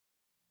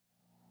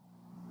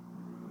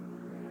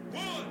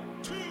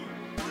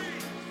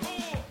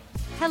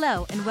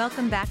Hello and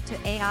welcome back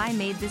to AI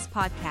Made This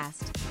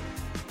podcast.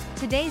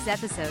 Today's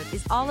episode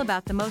is all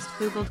about the most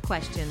Googled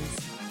questions.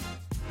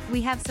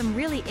 We have some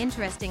really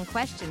interesting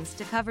questions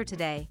to cover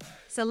today,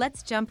 so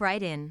let's jump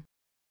right in.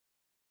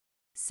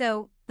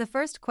 So, the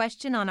first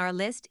question on our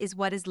list is,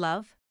 what is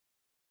love?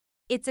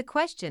 It's a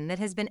question that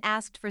has been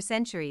asked for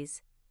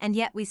centuries, and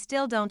yet we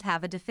still don't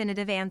have a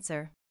definitive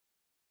answer.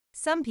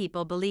 Some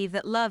people believe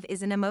that love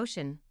is an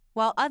emotion,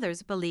 while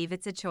others believe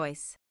it's a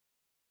choice.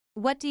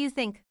 What do you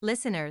think,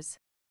 listeners?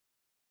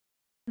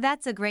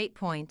 That's a great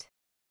point.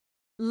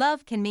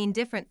 Love can mean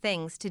different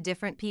things to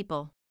different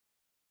people.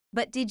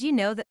 But did you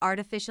know that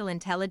artificial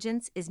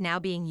intelligence is now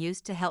being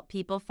used to help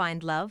people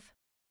find love?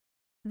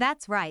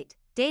 That's right,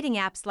 dating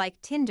apps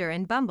like Tinder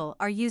and Bumble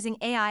are using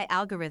AI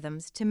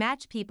algorithms to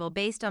match people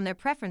based on their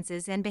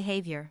preferences and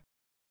behavior.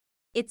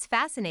 It's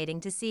fascinating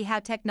to see how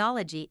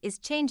technology is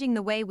changing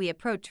the way we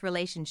approach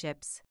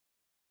relationships.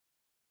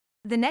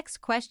 The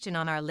next question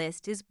on our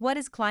list is, what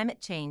is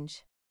climate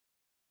change?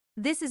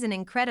 This is an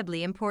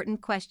incredibly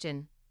important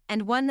question,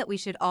 and one that we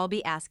should all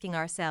be asking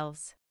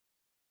ourselves.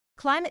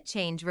 Climate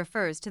change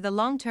refers to the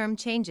long-term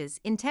changes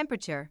in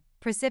temperature,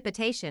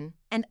 precipitation,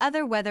 and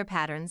other weather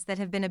patterns that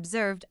have been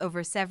observed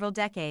over several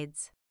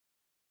decades.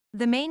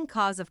 The main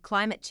cause of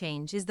climate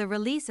change is the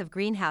release of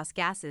greenhouse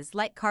gases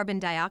like carbon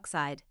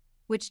dioxide,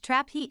 which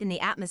trap heat in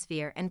the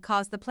atmosphere and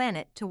cause the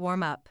planet to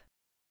warm up.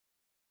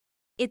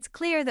 It's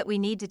clear that we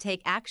need to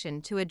take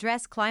action to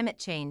address climate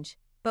change,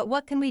 but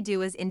what can we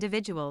do as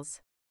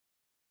individuals?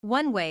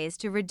 One way is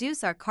to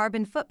reduce our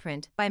carbon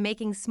footprint by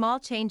making small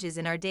changes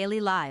in our daily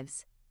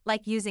lives,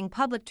 like using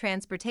public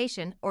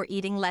transportation or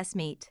eating less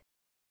meat.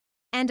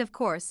 And of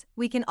course,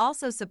 we can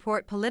also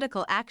support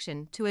political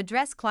action to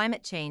address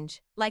climate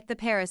change, like the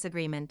Paris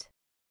Agreement.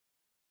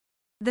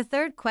 The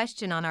third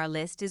question on our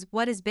list is,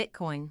 what is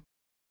Bitcoin?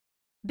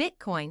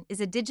 Bitcoin is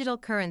a digital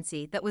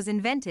currency that was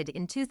invented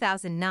in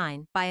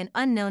 2009 by an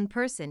unknown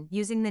person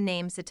using the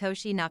name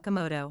Satoshi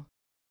Nakamoto.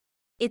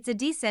 It's a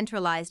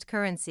decentralized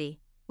currency,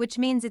 which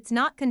means it's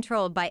not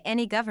controlled by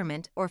any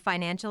government or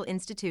financial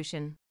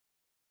institution.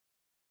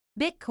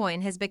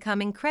 Bitcoin has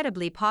become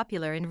incredibly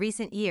popular in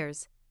recent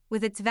years,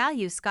 with its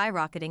value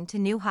skyrocketing to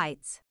new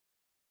heights.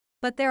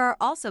 But there are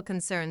also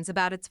concerns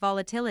about its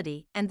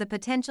volatility and the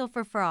potential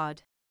for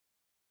fraud.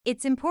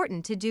 It's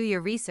important to do your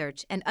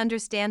research and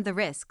understand the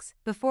risks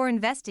before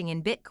investing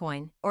in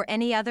Bitcoin or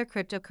any other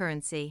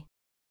cryptocurrency.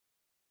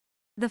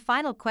 The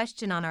final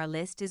question on our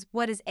list is,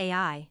 what is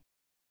AI?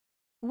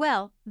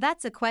 Well,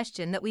 that's a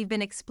question that we've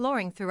been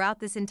exploring throughout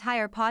this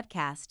entire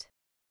podcast.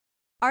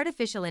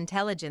 Artificial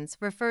intelligence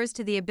refers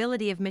to the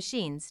ability of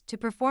machines to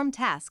perform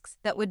tasks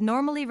that would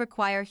normally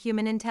require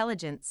human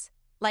intelligence,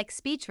 like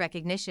speech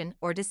recognition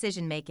or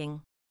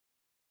decision-making.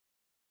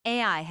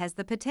 AI has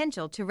the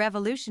potential to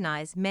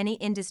revolutionize many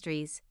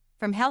industries,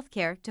 from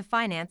healthcare to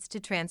finance to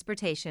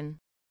transportation.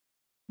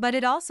 But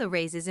it also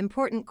raises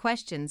important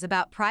questions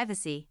about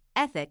privacy,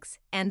 ethics,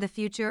 and the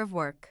future of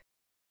work.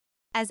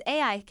 As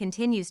AI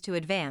continues to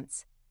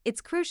advance,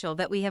 it's crucial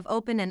that we have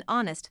open and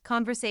honest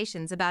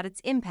conversations about its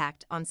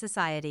impact on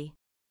society.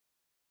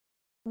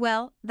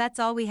 Well, that's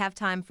all we have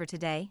time for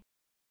today.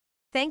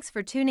 Thanks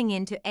for tuning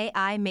in to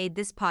AI Made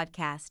This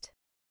podcast.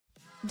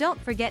 Don't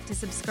forget to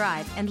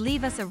subscribe and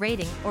leave us a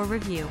rating or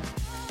review.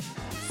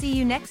 See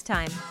you next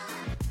time.